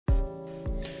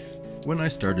When I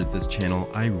started this channel,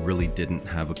 I really didn't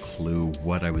have a clue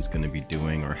what I was going to be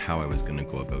doing or how I was going to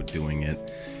go about doing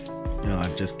it. You know,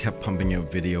 I've just kept pumping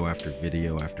out video after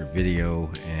video after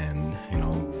video, and you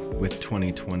know, with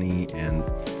 2020 and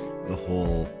the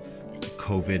whole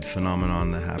COVID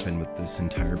phenomenon that happened with this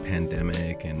entire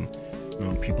pandemic, and you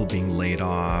know, people being laid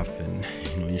off, and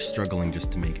you know, you're struggling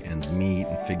just to make ends meet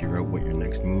and figure out what your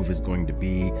next move is going to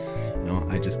be. You know,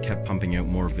 I just kept pumping out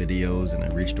more videos, and I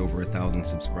reached over 1,000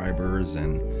 subscribers,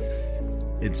 and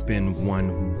it's been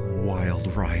one wild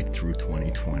ride through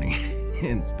 2020.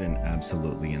 It's been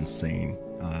absolutely insane.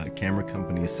 Camera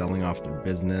companies selling off their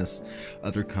business,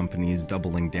 other companies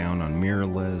doubling down on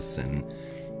mirrorless, and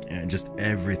just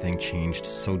everything changed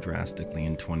so drastically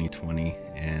in 2020,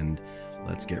 and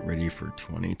let's get ready for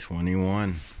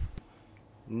 2021.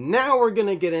 Now we're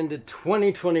gonna get into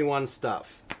 2021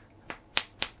 stuff.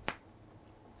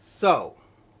 So,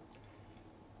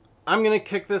 I'm gonna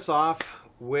kick this off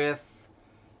with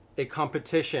a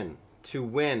competition to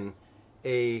win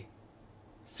a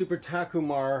Super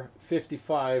Takumar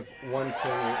 55 1.8 lens.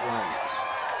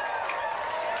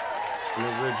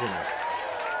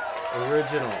 An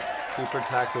original Super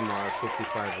Takumar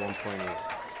 55 1.8.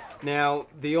 Now,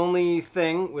 the only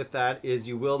thing with that is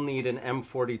you will need an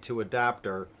M42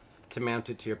 adapter to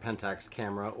mount it to your Pentax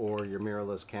camera or your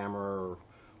mirrorless camera or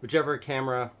whichever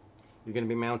camera you're going to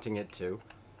be mounting it to.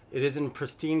 It is in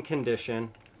pristine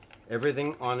condition.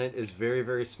 Everything on it is very,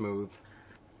 very smooth.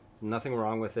 Nothing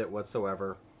wrong with it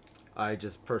whatsoever. I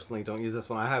just personally don't use this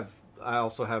one. I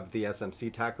also have the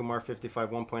SMC Takumar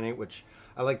 55 1.8, which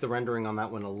I like the rendering on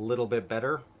that one a little bit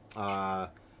better.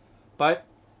 But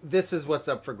this is what's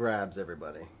up for grabs,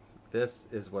 everybody. This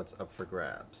is what's up for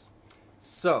grabs.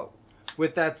 So,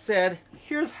 with that said,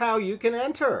 here's how you can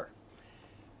enter.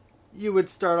 You would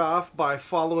start off by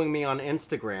following me on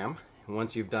Instagram.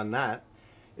 Once you've done that,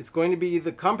 it's going to be,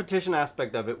 the competition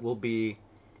aspect of it will be,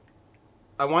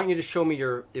 I want you to show me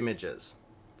your images.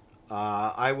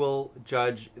 I will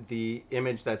judge the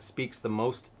image that speaks the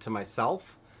most to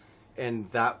myself, and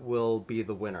that will be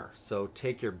the winner. So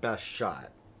take your best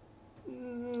shot.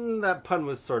 That pun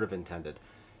was sort of intended.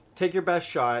 Take your best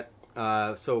shot.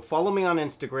 So follow me on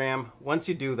Instagram. Once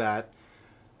you do that,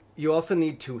 you also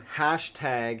need to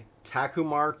hashtag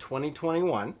Takumar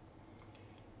 2021.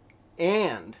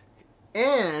 And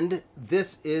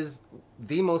this is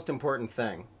the most important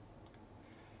thing.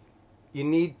 You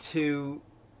need to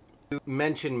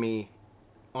mention me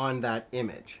on that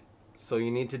image. So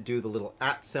you need to do the little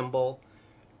 @ symbol,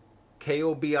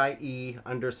 KOBIE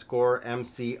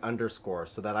 _MC_,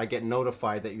 so that I get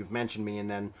notified that you've mentioned me, and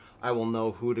then I will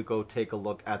know who to go take a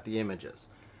look at the images.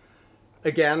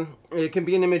 Again, it can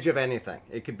be an image of anything.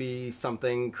 It could be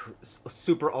something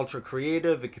super ultra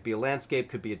creative. It could be a landscape,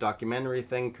 could be a documentary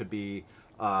thing, could be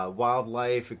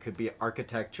wildlife, it could be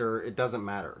architecture. It doesn't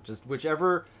matter. Just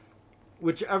whichever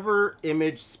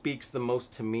image speaks the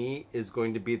most to me is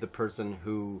going to be the person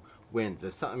who wins.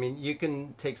 I mean, you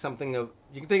can take a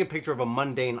picture of a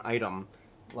mundane item,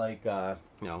 like you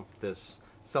know, this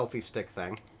selfie stick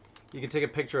thing. You can take a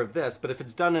picture of this, but if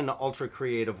it's done in an ultra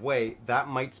creative way, that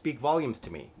might speak volumes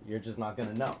to me. You're just not going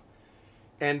to know.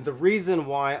 And the reason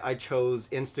why I chose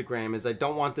Instagram is I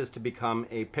don't want this to become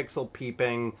a pixel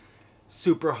peeping,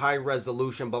 super high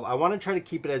resolution, but I want to try to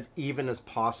keep it as even as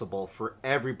possible for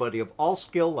everybody of all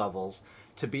skill levels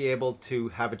to be able to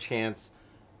have a chance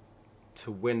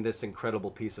to win this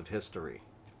incredible piece of history.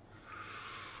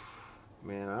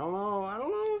 Man, I don't know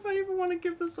if I even want to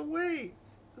give this away.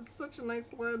 It's such a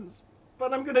nice lens,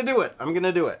 but I'm gonna do it. I am going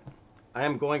to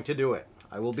do it.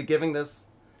 I will be giving this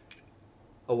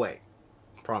away.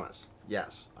 Promise.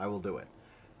 Yes, I will do it.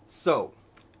 So,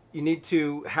 you need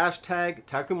to hashtag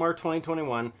Takumar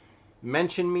 2021,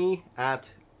 mention me at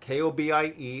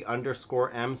KOBIE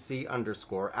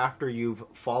 _MC_ after you've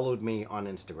followed me on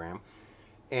Instagram,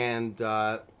 and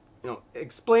you know,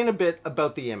 explain a bit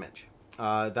about the image.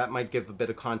 That might give a bit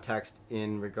of context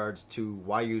in regards to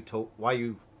why you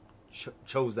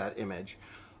chose that image.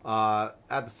 At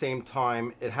the same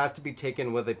time, it has to be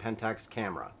taken with a Pentax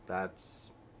camera.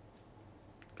 That's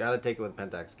gotta take it with a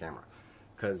Pentax camera,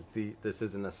 because this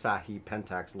is an Asahi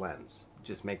Pentax lens. It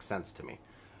just makes sense to me.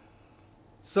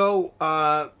 So,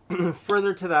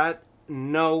 further to that,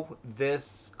 no,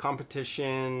 this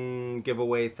competition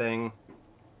giveaway thing,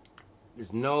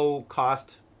 there's no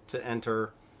cost to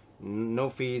enter, no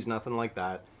fees, nothing like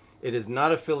that. It is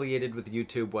not affiliated with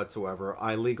YouTube whatsoever.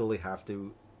 I legally have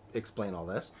to explain all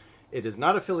this. It is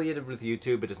not affiliated with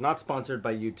YouTube. It is not sponsored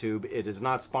by YouTube. It is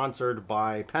not sponsored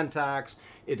by Pentax.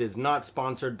 It is not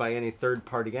sponsored by any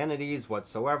third-party entities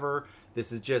whatsoever.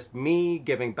 This is just me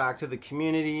giving back to the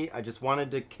community. I just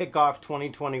wanted to kick off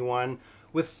 2021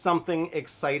 with something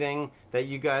exciting that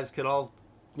you guys could all,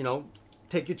 you know,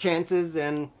 take your chances,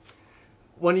 and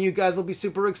one of you guys will be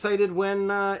super excited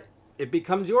when it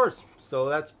becomes yours. So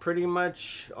that's pretty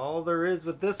much all there is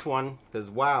with this one, because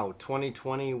wow,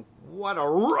 2020, what a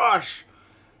rush.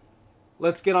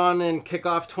 Let's get on and kick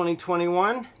off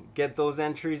 2021, get those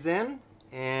entries in,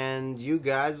 and you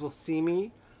guys will see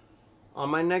me on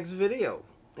my next video.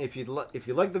 If you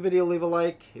like the video, leave a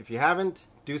like. If you haven't,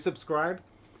 do subscribe.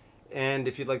 And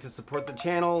if you'd like to support the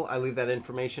channel, I leave that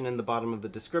information in the bottom of the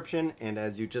description. And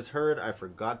as you just heard, I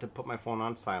forgot to put my phone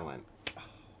on silent.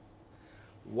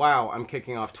 Wow, I'm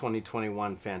kicking off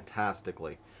 2021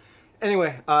 fantastically.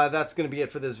 Anyway, that's going to be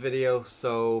it for this video.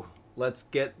 So let's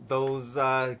get those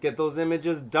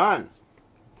images done.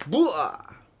 Blah!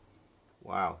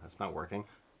 Wow, that's not working.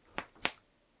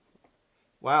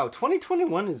 Wow,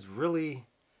 2021 is really...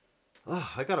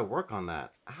 Oh, I got to work on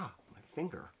that. Ah, my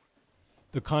finger.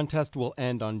 The contest will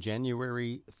end on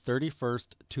January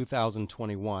 31st,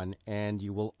 2021, and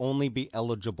you will only be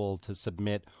eligible to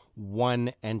submit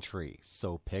one entry,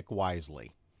 so pick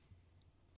wisely.